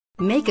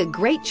Make a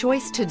great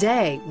choice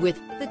today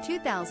with the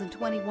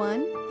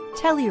 2021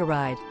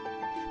 Telluride.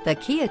 The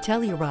Kia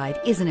Telluride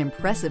is an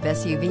impressive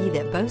SUV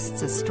that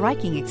boasts a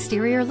striking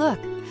exterior look,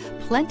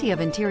 plenty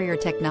of interior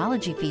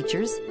technology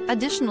features,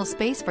 additional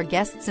space for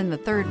guests in the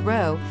third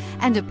row,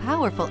 and a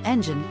powerful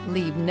engine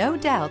leave no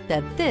doubt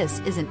that this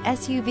is an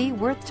SUV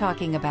worth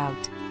talking about.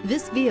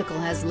 This vehicle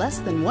has less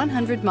than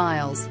 100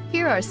 miles.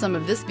 Here are some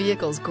of this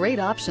vehicle's great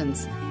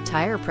options: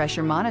 tire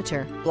pressure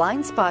monitor,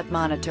 blind spot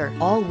monitor,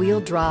 all-wheel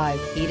drive,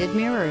 heated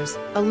mirrors,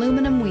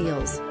 aluminum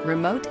wheels,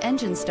 remote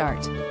engine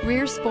start,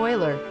 rear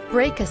spoiler,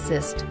 brake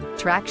assist,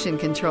 traction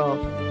control,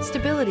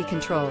 stability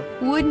control.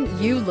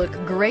 Wouldn't you look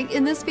great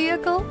in this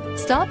vehicle?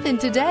 Stop in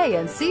today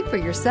and see for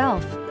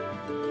yourself.